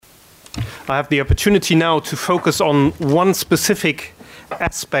I have the opportunity now to focus on one specific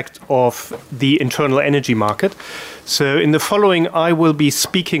aspect of the internal energy market. So in the following, I will be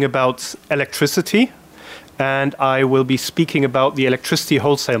speaking about electricity, and I will be speaking about the electricity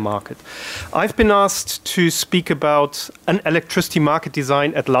wholesale market. I've been asked to speak about an electricity market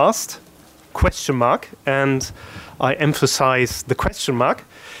design at last, question mark, and I emphasize the question mark.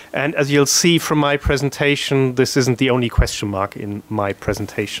 And as you'll see from my presentation, this isn't the only question mark in my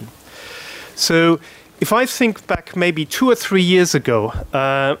presentation. So if I think back maybe 2 or 3 years ago,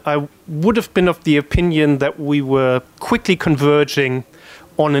 I would have been of the opinion that we were quickly converging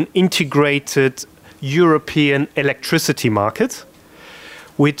on an integrated European electricity market.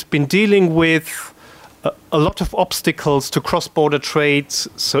 We'd been dealing with a lot of obstacles to cross-border trades,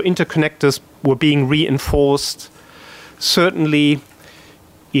 so interconnectors were being reinforced. Certainly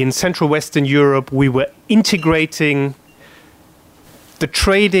in Central Western Europe, we were integrating the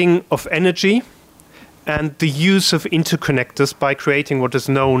trading of energy and the use of interconnectors by creating what is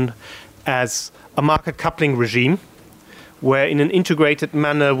known as a market coupling regime, where in an integrated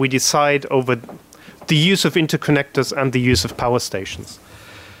manner we decide over the use of interconnectors and the use of power stations.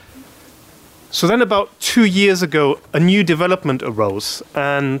 So then about 2 years ago, a new development arose,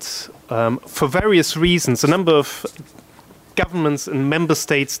 and for various reasons, a number of governments and member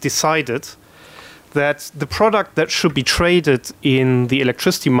states decided that the product that should be traded in the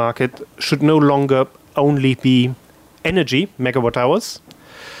electricity market should no longer only be energy, megawatt hours,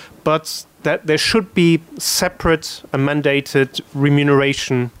 but that there should be separate and mandated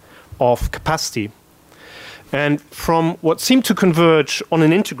remuneration of capacity. And from what seemed to converge on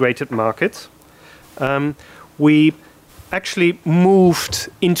an integrated market, we actually moved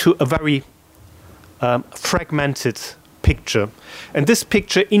into a very fragmented picture. And this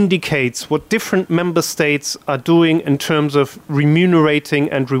picture indicates what different member states are doing in terms of remunerating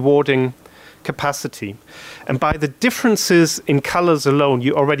and rewarding capacity. And by the differences in colors alone,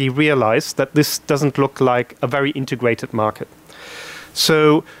 you already realize that this doesn't look like a very integrated market.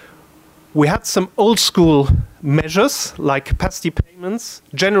 So we had some old school measures like capacity payments.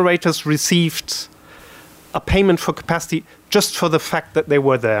 Generators received a payment for capacity just for the fact that they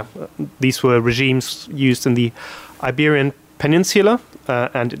were there. These were regimes used in the Iberian Peninsula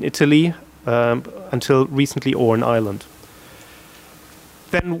and in Italy until recently, or in Ireland.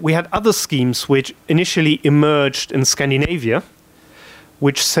 Then we had other schemes which initially emerged in Scandinavia,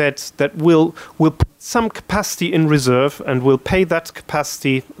 which said that we'll put some capacity in reserve and we'll pay that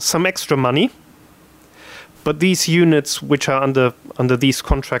capacity some extra money. But these units, which are under these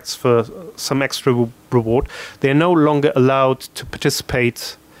contracts for some extra reward, they're no longer allowed to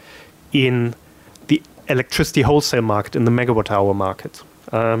participate in the electricity wholesale market, in the megawatt hour market.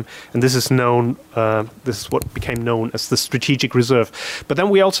 And this is known. This is what became known as the strategic reserve. But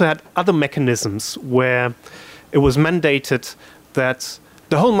then we also had other mechanisms where it was mandated that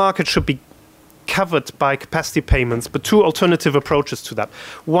the whole market should be covered by capacity payments, but two alternative approaches to that.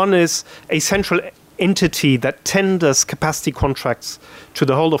 One is a central entity that tenders capacity contracts to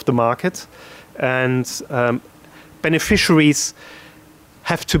the whole of the market, and beneficiaries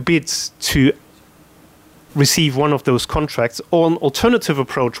have to bid to receive one of those contracts, or an alternative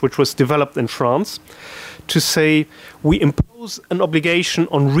approach which was developed in France to say we impose an obligation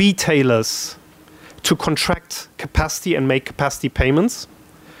on retailers to contract capacity and make capacity payments.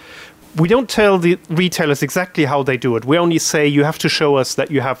 We don't tell the retailers exactly how they do it. We only say you have to show us that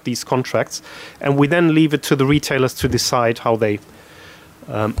you have these contracts, and we then leave it to the retailers to decide how they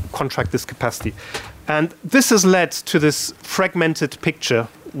contract this capacity. And this has led to this fragmented picture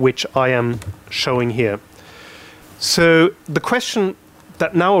which I am showing here. So the question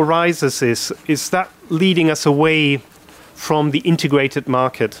that now arises is that leading us away from the integrated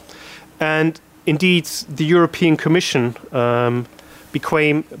market? And indeed, the European Commission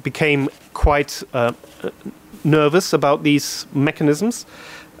became quite nervous about these mechanisms,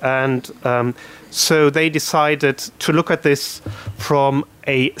 and so they decided to look at this from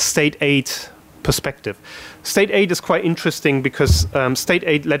a state aid perspective. State aid is quite interesting because state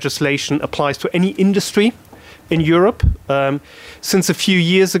aid legislation applies to any industry in Europe. Since a few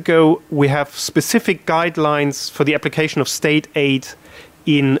years ago, we have specific guidelines for the application of state aid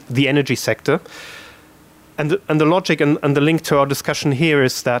in the energy sector. And the logic and the link to our discussion here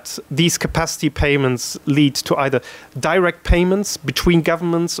is that these capacity payments lead to either direct payments between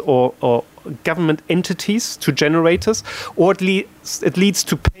governments or government entities to generators, or it leads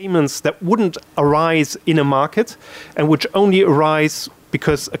to payments that wouldn't arise in a market and which only arise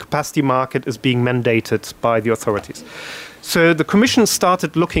because a capacity market is being mandated by the authorities. So the Commission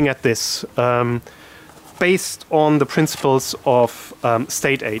started looking at this based on the principles of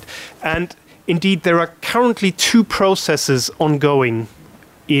state aid. And indeed, there are currently two processes ongoing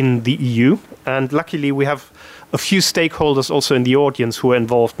in the EU. And luckily, we have a few stakeholders also in the audience who are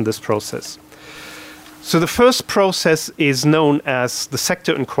involved in this process. So the first process is known as the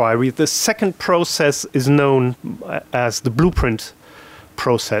sector inquiry. The second process is known as the blueprint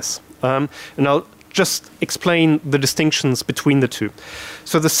process. And I'll just explain the distinctions between the two.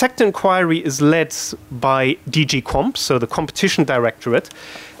 So the sector inquiry is led by DG Comp, so the Competition Directorate,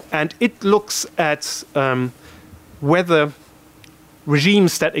 and it looks at whether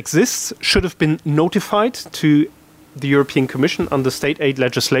regimes that exist should have been notified to the European Commission under state aid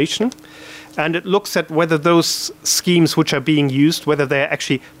legislation. And it looks at whether those schemes which are being used, whether they're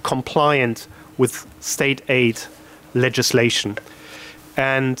actually compliant with state aid legislation.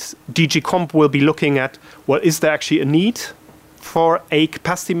 And DG Comp will be looking at, well, is there actually a need for a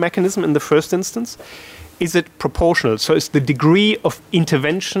capacity mechanism in the first instance? Is it proportional? So is the degree of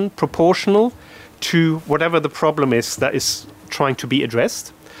intervention proportional to whatever the problem is that is trying to be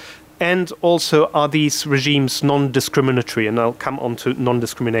addressed? And also, are these regimes non-discriminatory? And I'll come on to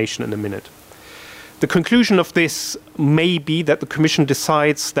non-discrimination in a minute. The conclusion of this may be that the Commission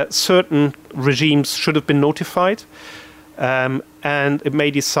decides that certain regimes should have been notified, and it may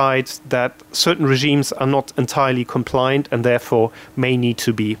decide that certain regimes are not entirely compliant and therefore may need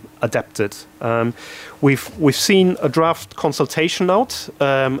to be adapted. We've seen a draft consultation out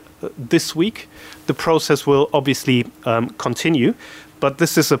this week. The process will obviously continue. But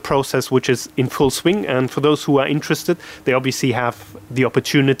this is a process which is in full swing, and for those who are interested, they obviously have the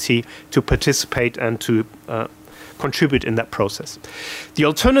opportunity to participate and to contribute in that process. The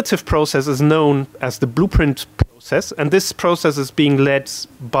alternative process is known as the blueprint process, and this process is being led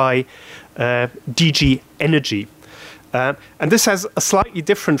by DG Energy. And this has a slightly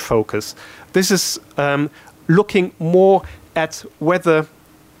different focus. This is looking more at whether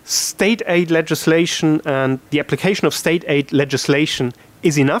state aid legislation and the application of state aid legislation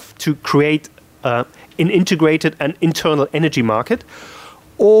is enough to create an integrated and internal energy market,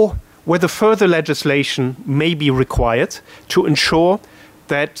 or whether further legislation may be required to ensure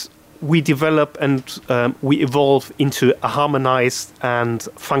that we develop and we evolve into a harmonized and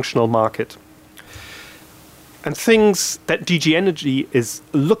functional market. And things that DG Energy is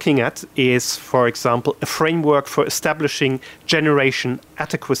looking at is, for example, a framework for establishing generation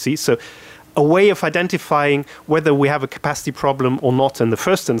adequacy. So a way of identifying whether we have a capacity problem or not in the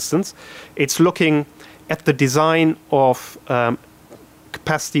first instance. It's looking at the design of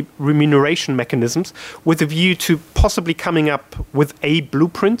capacity remuneration mechanisms with a view to possibly coming up with a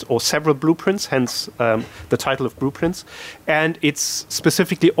blueprint or several blueprints, hence the title of blueprints. And it's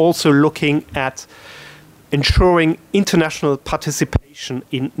specifically also looking at ensuring international participation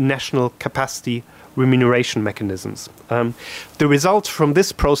in national capacity remuneration mechanisms. The result from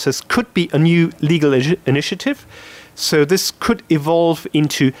this process could be a new legal initiative. So this could evolve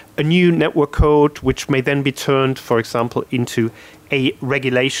into a new network code, which may then be turned, for example, into a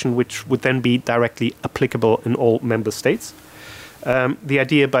regulation which would then be directly applicable in all member states. The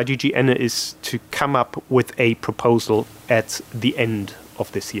idea by DG Enne is to come up with a proposal at the end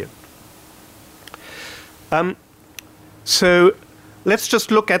of this year. So let's just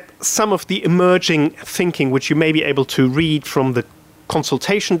look at some of the emerging thinking which you may be able to read from the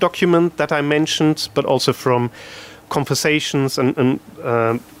consultation document that I mentioned, but also from conversations and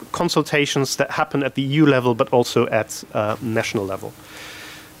consultations that happen at the EU level, but also at national level.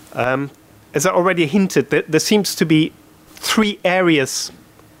 As I already hinted, there seems to be three areas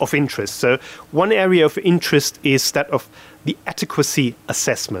of interest. So one area of interest is that of the adequacy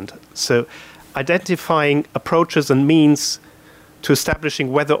assessment. So identifying approaches and means to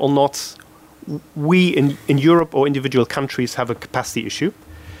establishing whether or not we in Europe or individual countries have a capacity issue.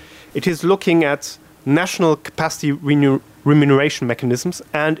 It is looking at national capacity remuneration mechanisms,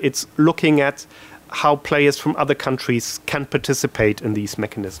 and it's looking at how players from other countries can participate in these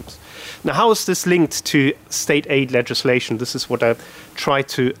mechanisms. Now, how is this linked to state aid legislation? This is what I try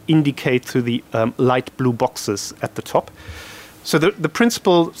to indicate through the light blue boxes at the top. So the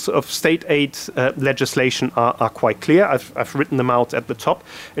principles of state aid legislation are quite clear. I've written them out at the top.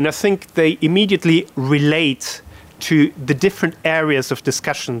 And I think they immediately relate to the different areas of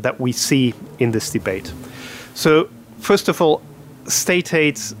discussion that we see in this debate. So first of all, state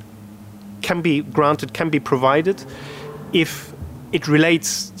aid can be granted, can be provided if it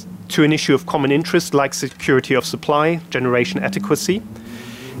relates to an issue of common interest like security of supply, generation adequacy,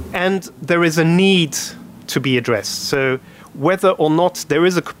 and there is a need to be addressed. So whether or not there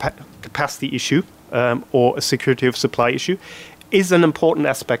is a capacity issue or a security of supply issue is an important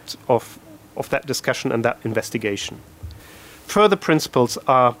aspect of of that discussion and that investigation. Further principles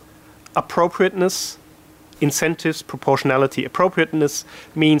are appropriateness, incentives, proportionality. Appropriateness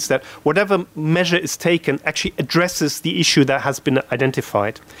means that whatever measure is taken actually addresses the issue that has been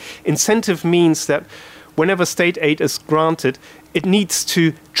identified. Incentive means that whenever state aid is granted, it needs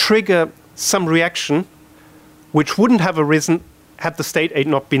to trigger some reaction which wouldn't have arisen had the state aid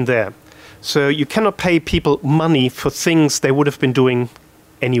not been there. So you cannot pay people money for things they would have been doing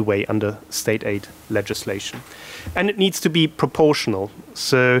anyway under state aid legislation. And it needs to be proportional.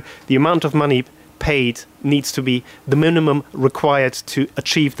 So the amount of money paid needs to be the minimum required to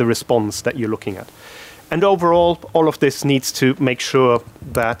achieve the response that you're looking at. And overall, all of this needs to make sure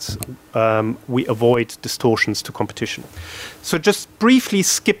that we avoid distortions to competition. So just briefly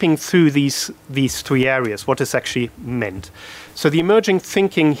skipping through these three areas, what is actually meant. So the emerging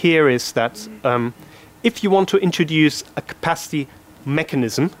thinking here is that if you want to introduce a capacity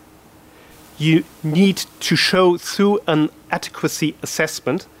mechanism, you need to show through an adequacy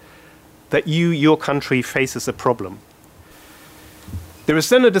assessment that your country faces a problem. There is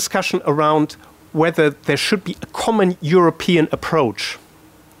then a discussion around whether there should be a common European approach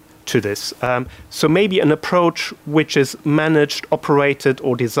to this. So maybe an approach which is managed, operated,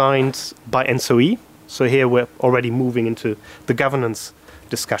 or designed by ENTSO-E. So here we're already moving into the governance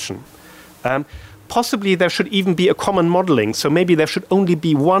discussion. Possibly there should even be a common modeling. So maybe there should only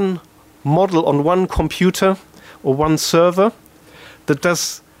be one model on one computer or one server that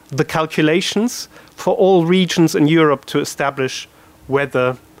does the calculations for all regions in Europe to establish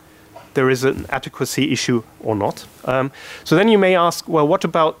whether there is an adequacy issue or not. So then you may ask, well, what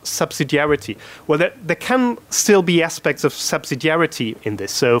about subsidiarity? Well, there can still be aspects of subsidiarity in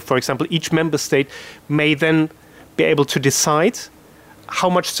this. So, for example, each member state may then be able to decide how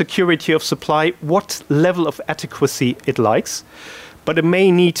much security of supply, what level of adequacy it likes, but it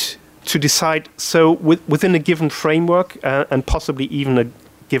may need to decide so within a given framework and possibly even a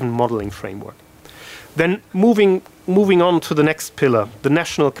given modeling framework. Then moving on to the next pillar, the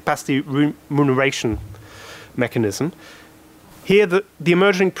national capacity remuneration mechanism. Here the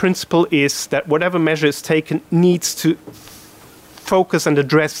emerging principle is that whatever measure is taken needs to focus and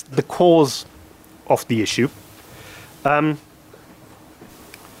address the cause of the issue.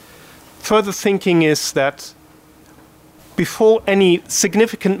 Further thinking is that before any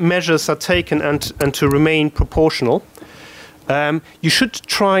significant measures are taken and to remain proportional, you should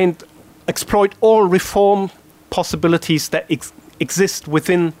try and exploit all reform possibilities that exist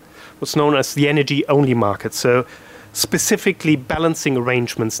within what's known as the energy-only market. So specifically balancing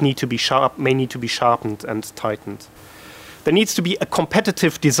arrangements may need to be sharpened and tightened. There needs to be a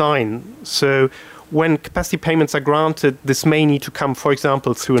competitive design. So when capacity payments are granted, this may need to come, for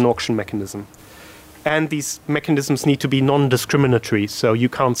example, through an auction mechanism. And these mechanisms need to be non-discriminatory. So you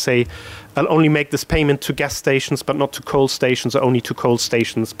can't say, I'll only make this payment to gas stations, but not to coal stations, or only to coal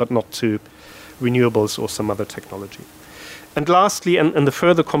stations, but not to renewables or some other technology. And lastly, and the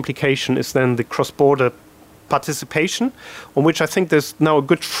further complication is then the cross-border participation, on which I think there's now a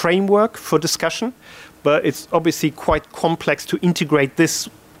good framework for discussion, but it's obviously quite complex to integrate this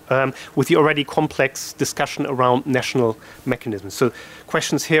with the already complex discussion around national mechanisms. So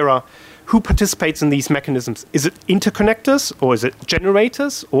questions here are, who participates in these mechanisms? Is it interconnectors, or is it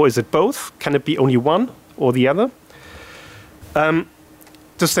generators, or is it both? Can it be only one or the other?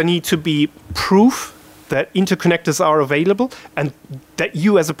 Does there need to be proof that interconnectors are available and that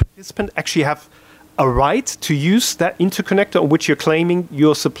you as a participant actually have a right to use that interconnector on which you're claiming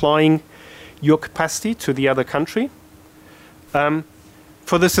you're supplying your capacity to the other country?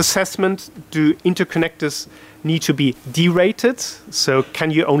 For this assessment, do interconnectors need to be derated? So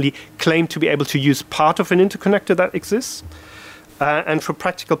can you only claim to be able to use part of an interconnector that exists? And for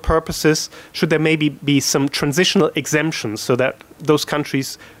practical purposes, should there maybe be some transitional exemptions so that those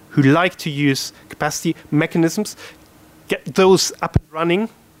countries who like to use capacity mechanisms get those up and running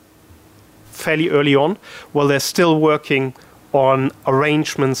fairly early on, while they're still working on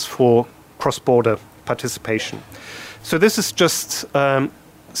arrangements for cross-border participation? So this is just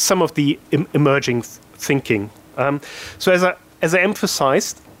some of the emerging thinking. So as I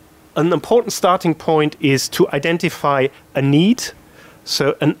emphasized, an important starting point is to identify a need,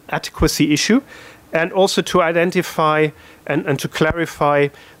 so an adequacy issue, and also to identify and to clarify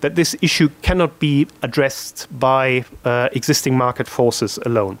that this issue cannot be addressed by existing market forces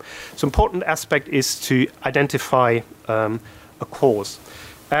alone. So important aspect is to identify a cause.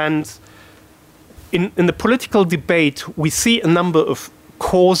 And in the political debate, we see a number of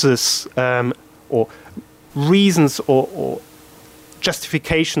causes or reasons or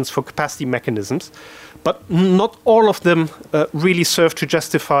justifications for capacity mechanisms, But not all of them really serve to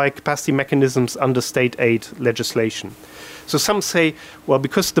justify capacity mechanisms under state aid legislation. So some say, well,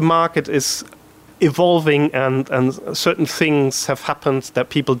 because the market is evolving and certain things have happened that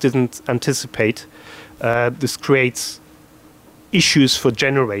people didn't anticipate, this creates issues for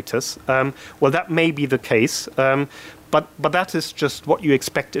generators. Well, that may be the case, but that is just what you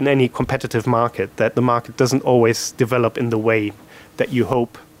expect in any competitive market, that the market doesn't always develop in the way that you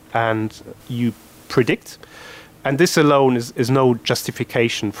hope and you predict. And this alone is no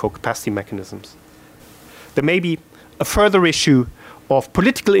justification for capacity mechanisms. There may be a further issue of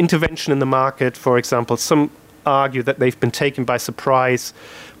political intervention in the market. For example, some argue that they've been taken by surprise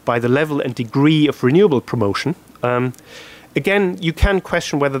by the level and degree of renewable promotion. Again, you can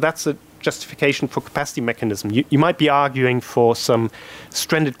question whether that's a justification for capacity mechanism. You might be arguing for some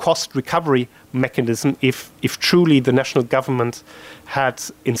stranded cost recovery mechanism if truly the national government had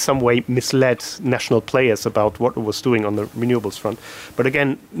in some way misled national players about what it was doing on the renewables front. But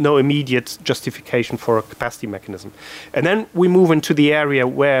again, no immediate justification for a capacity mechanism. And then we move into the area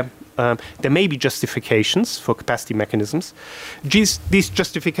where there may be justifications for capacity mechanisms. These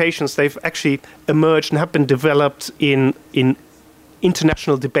justifications, they've actually emerged and have been developed in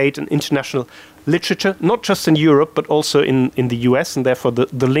international debate and international literature, not just in Europe, but also in the US, and therefore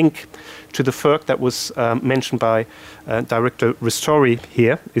the link to the FERC that was mentioned by Director Ristori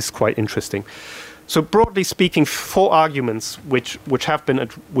here is quite interesting. So broadly speaking, 4 arguments which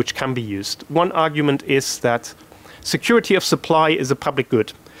can be used. One argument is that security of supply is a public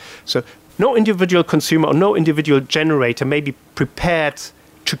good. So no individual consumer or no individual generator may be prepared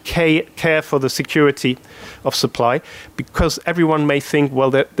to care for the security of supply, because everyone may think, well,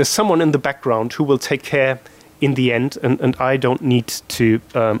 there's someone in the background who will take care in the end, and I don't need to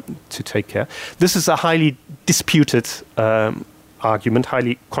take care. This is a highly disputed argument,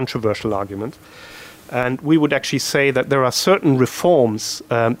 highly controversial argument. And we would actually say that there are certain reforms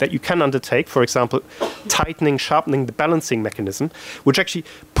that you can undertake, for example, tightening, sharpening the balancing mechanism, which actually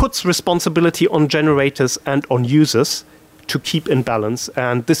puts responsibility on generators and on users to keep in balance,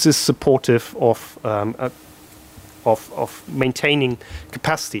 and this is supportive of maintaining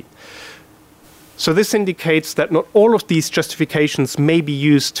capacity. So this indicates that not all of these justifications may be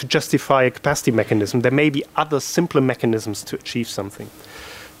used to justify a capacity mechanism. There may be other simpler mechanisms to achieve something.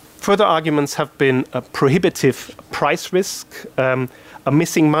 Further arguments have been a prohibitive price risk, a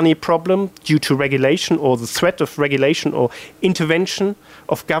missing money problem due to regulation or the threat of regulation or intervention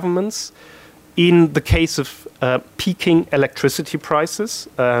of governments, in the case of peaking electricity prices,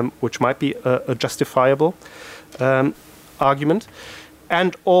 which might be a justifiable argument,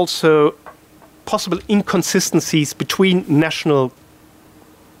 and also possible inconsistencies between national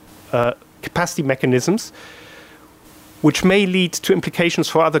capacity mechanisms, which may lead to implications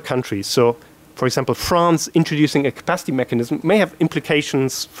for other countries. So, for example, France introducing a capacity mechanism may have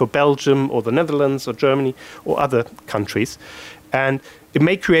implications for Belgium or the Netherlands or Germany or other countries. And it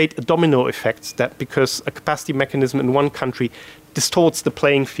may create a domino effect that because a capacity mechanism in one country distorts the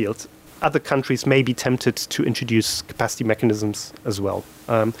playing field, other countries may be tempted to introduce capacity mechanisms as well.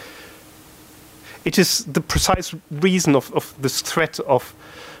 It is the precise reason of this threat of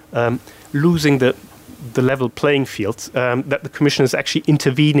losing the level playing field that the Commission is actually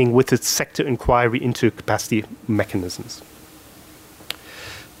intervening with its sector inquiry into capacity mechanisms.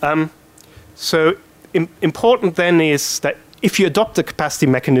 So important then is that if you adopt a capacity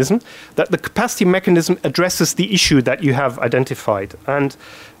mechanism, that the capacity mechanism addresses the issue that you have identified. And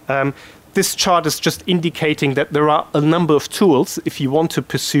this chart is just indicating that there are a number of tools if you want to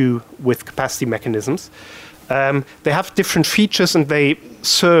pursue with capacity mechanisms. They have different features and they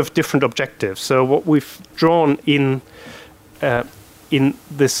serve different objectives. So what we've drawn in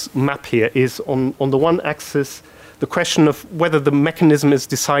this map here is on the one axis the question of whether the mechanism is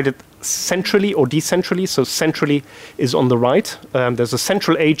decided centrally or decentrally. So centrally is on the right. There's a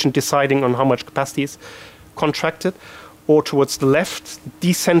central agent deciding on how much capacity is contracted. Or towards the left,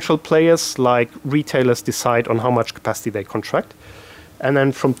 decentral players like retailers decide on how much capacity they contract. And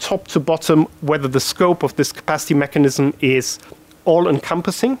then from top to bottom, whether the scope of this capacity mechanism is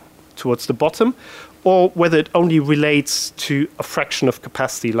all-encompassing towards the bottom, or whether it only relates to a fraction of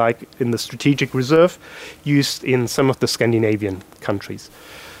capacity, like in the strategic reserve used in some of the Scandinavian countries.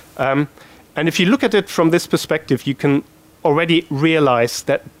 And if you look at it from this perspective, you can already realize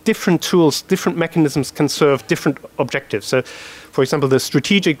that different tools, different mechanisms can serve different objectives. So, for example, the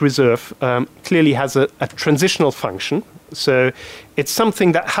strategic reserve clearly has a transitional function. So it's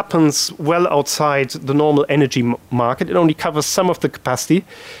something that happens well outside the normal energy market. It only covers some of the capacity.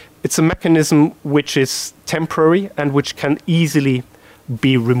 It's a mechanism which is temporary and which can easily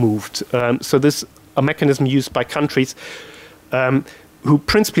be removed. So this a mechanism used by countries who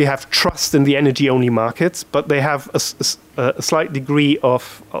principally have trust in the energy-only markets, but they have a slight degree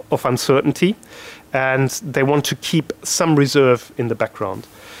of uncertainty, and they want to keep some reserve in the background.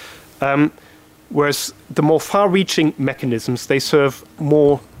 Whereas the more far-reaching mechanisms, they serve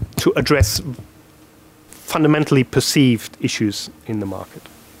more to address fundamentally perceived issues in the market.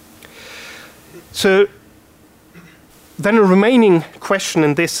 So then a remaining question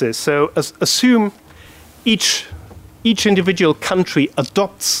in this is, so assume each individual country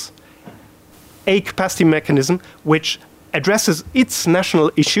adopts a capacity mechanism which addresses its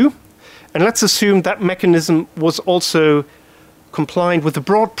national issue, and let's assume that mechanism was also compliant with the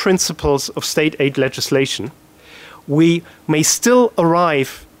broad principles of state aid legislation. We may still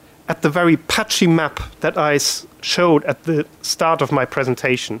arrive at the very patchy map that I showed at the start of my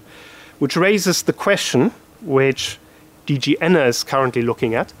presentation, which raises the question, which DG ENER is currently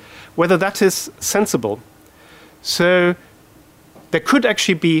looking at, whether that is sensible. So there could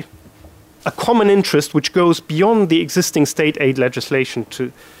actually be a common interest which goes beyond the existing state aid legislation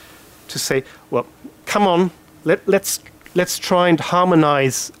to say, well, come on, let's try and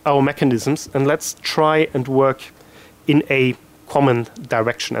harmonize our mechanisms, and let's try and work in a common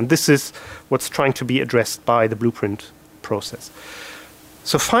direction. And this is what's trying to be addressed by the blueprint process.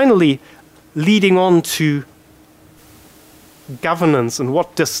 So finally, leading on to governance, and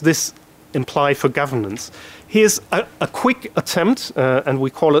what does this imply for governance? Here's a quick attempt, and we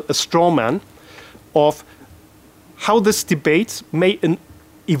call it a straw man, of how this debate may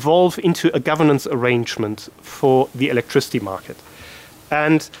evolve into a governance arrangement for the electricity market.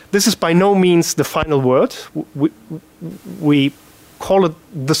 And this is by no means the final word. We call it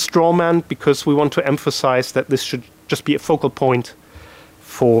the straw man because we want to emphasize that this should just be a focal point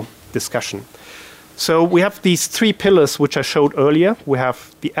for discussion. So we have these three pillars which I showed earlier. We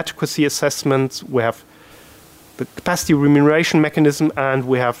have the adequacy assessment, we have the capacity remuneration mechanism, and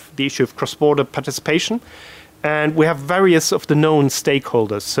we have the issue of cross-border participation. And we have various of the known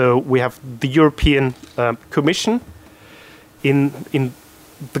stakeholders. So we have the European Commission in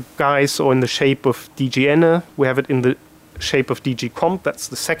the guise or in the shape of DG ENER. We have it in the shape of DG COMP, that's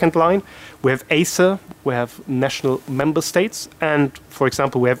the second line. We have ACER, we have national member states, and for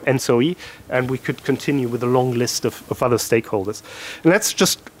example, we have ENTSO-E, and we could continue with a long list of other stakeholders. And let's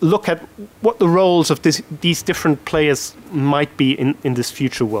just look at what the roles of these different players might be in this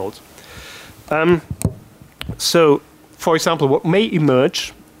future world. So, for example, what may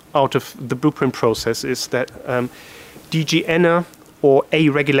emerge out of the blueprint process is that DG ENER or a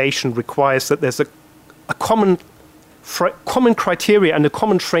regulation requires that there's a common criteria and a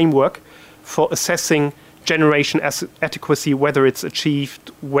common framework for assessing generation adequacy, whether it's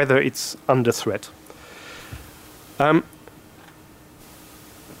achieved, whether it's under threat. The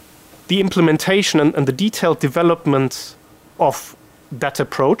implementation and the detailed development of that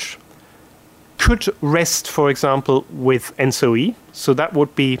approach could rest, for example, with ENTSO-E. So that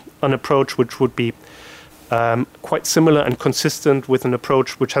would be an approach which would be quite similar and consistent with an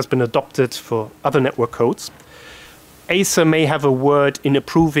approach which has been adopted for other network codes. ACER may have a word in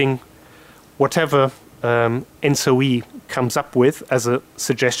approving whatever ENTSO-E comes up with as a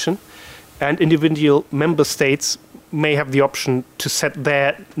suggestion, and individual member states may have the option to set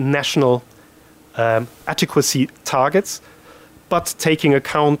their national adequacy targets, but taking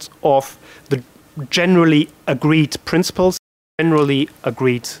account of the generally agreed principles, generally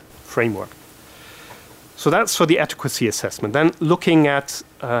agreed framework. So that's for the adequacy assessment. Then looking at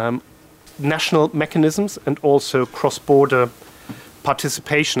national mechanisms and also cross-border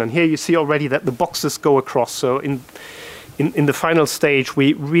participation. And here you see already that the boxes go across. So in the final stage,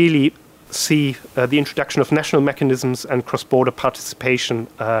 we really see the introduction of national mechanisms and cross-border participation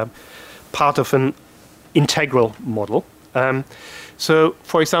part of an integral model. So,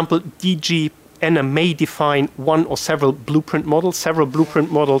 for example, DG ENER may define one or several blueprint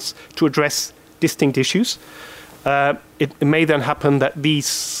models to address distinct issues. It may then happen that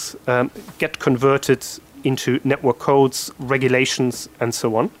these get converted into network codes, regulations, and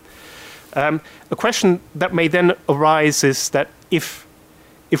so on. A question that may then arise is that if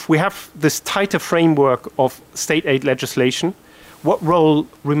we have this tighter framework of state aid legislation, what role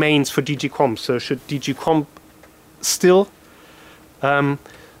remains for DG COMP? So should DG COMP still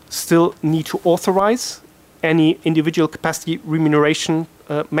need to authorize any individual capacity remuneration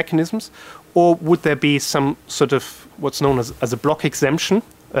mechanisms, or would there be some sort of what's known as a block exemption,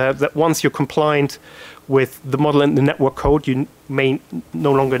 that once you're compliant with the model and the network code, you may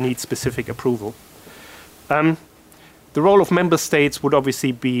no longer need specific approval? The role of member states would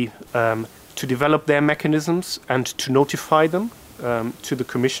obviously be to develop their mechanisms and to notify them to the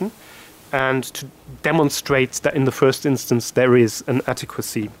Commission. and to demonstrate that in the first instance there is an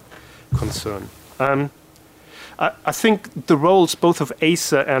adequacy concern. I think the roles both of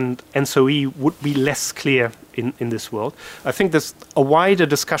ACER and ENTSO-E would be less clear in this world. I think there's a wider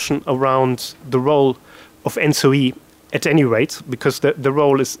discussion around the role of ENTSO-E at any rate, because the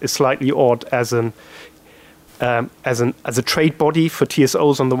role is slightly odd as a trade body for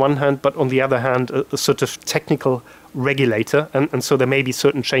TSOs on the one hand, but on the other hand, a sort of technical regulator, and so there may be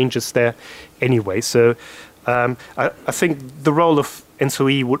certain changes there anyway. So I think the role of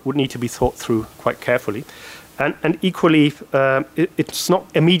ENTSO-E would need to be thought through quite carefully. And equally, it's not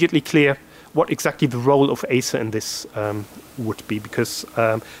immediately clear what exactly the role of ACER in this would be, because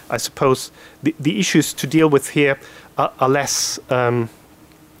I suppose the issues to deal with here are less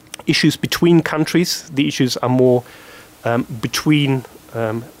issues between countries. The issues are more between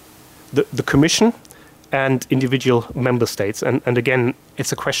the Commission and individual member states. And again,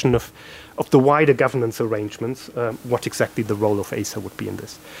 it's a question of the wider governance arrangements, what exactly the role of ACER would be in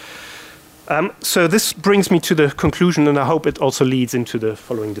this. So this brings me to the conclusion, and I hope it also leads into the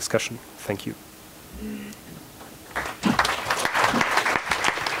following discussion. Thank you.